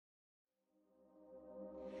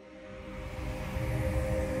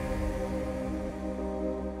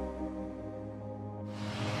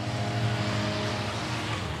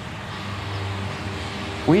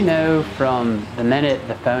We know from the minute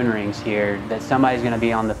the phone rings here that somebody's going to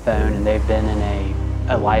be on the phone and they've been in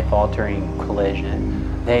a life-altering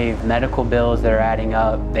collision. They've medical bills that are adding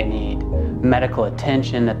up, they need medical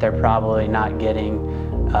attention that they're probably not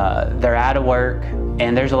getting, they're out of work,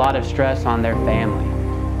 and there's a lot of stress on their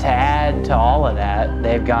family. To add to all of that,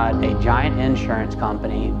 they've got a giant insurance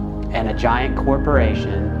company and a giant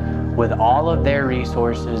corporation with all of their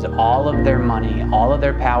resources, all of their money, all of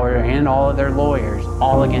their power, and all of their lawyers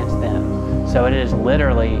all against them. So it is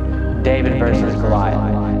literally David versus Goliath.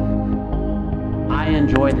 I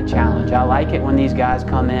enjoy the challenge. I like it when these guys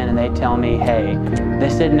come in and they tell me, hey,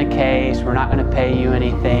 this isn't a case, we're not going to pay you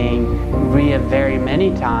anything. We have very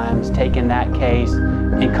many times taken that case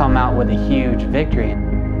and come out with a huge victory.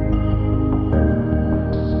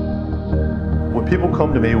 When people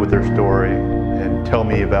come to me with their story and tell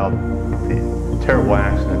me about the terrible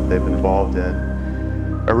accident they've been involved in,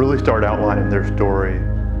 I really start outlining their story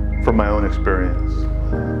from my own experience.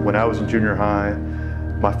 When I was in junior high,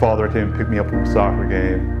 my father came and picked me up from a soccer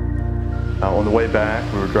game. On the way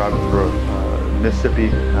back, we were driving through a Mississippi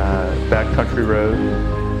backcountry road,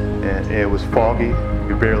 and it was foggy. You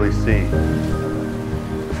could barely see.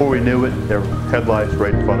 Before we knew it, there were headlights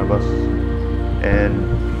right in front of us,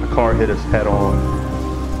 and the car hit us head on.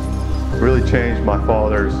 It really changed my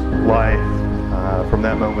father's life from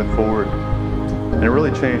that moment forward, and it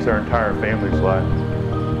really changed our entire family's life.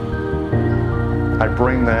 I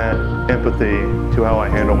bring that empathy to how I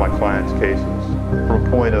handle my clients' cases from a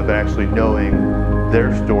point of actually knowing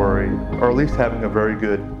their story, or at least having a very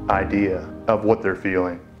good idea of what they're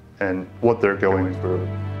feeling and what they're going through.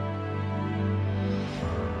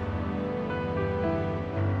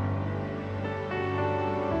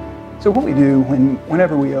 So what we do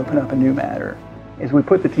whenever we open up a new matter is we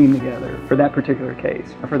put the team together for that particular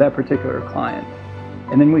case or for that particular client,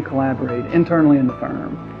 and then we collaborate internally in the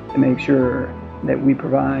firm to make sure that we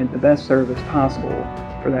provide the best service possible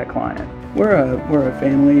for that client. We're a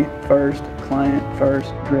family-first,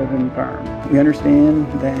 client-first driven firm. We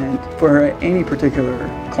understand that for any particular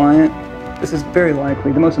client, this is very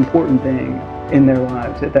likely the most important thing in their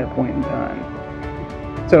lives at that point in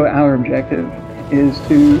time. So our objective is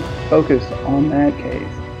to focus on that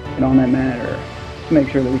case and on that matter to make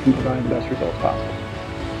sure that we can provide the best results possible.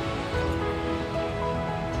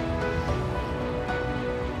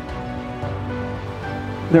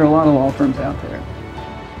 There are a lot of law firms out there.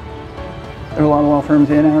 There are a lot of law firms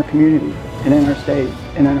in our community, and in our state,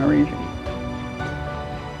 and in our region.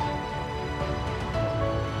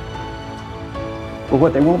 But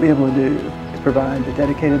what they won't be able to do is provide the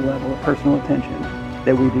dedicated level of personal attention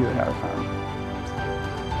that we do at our firm.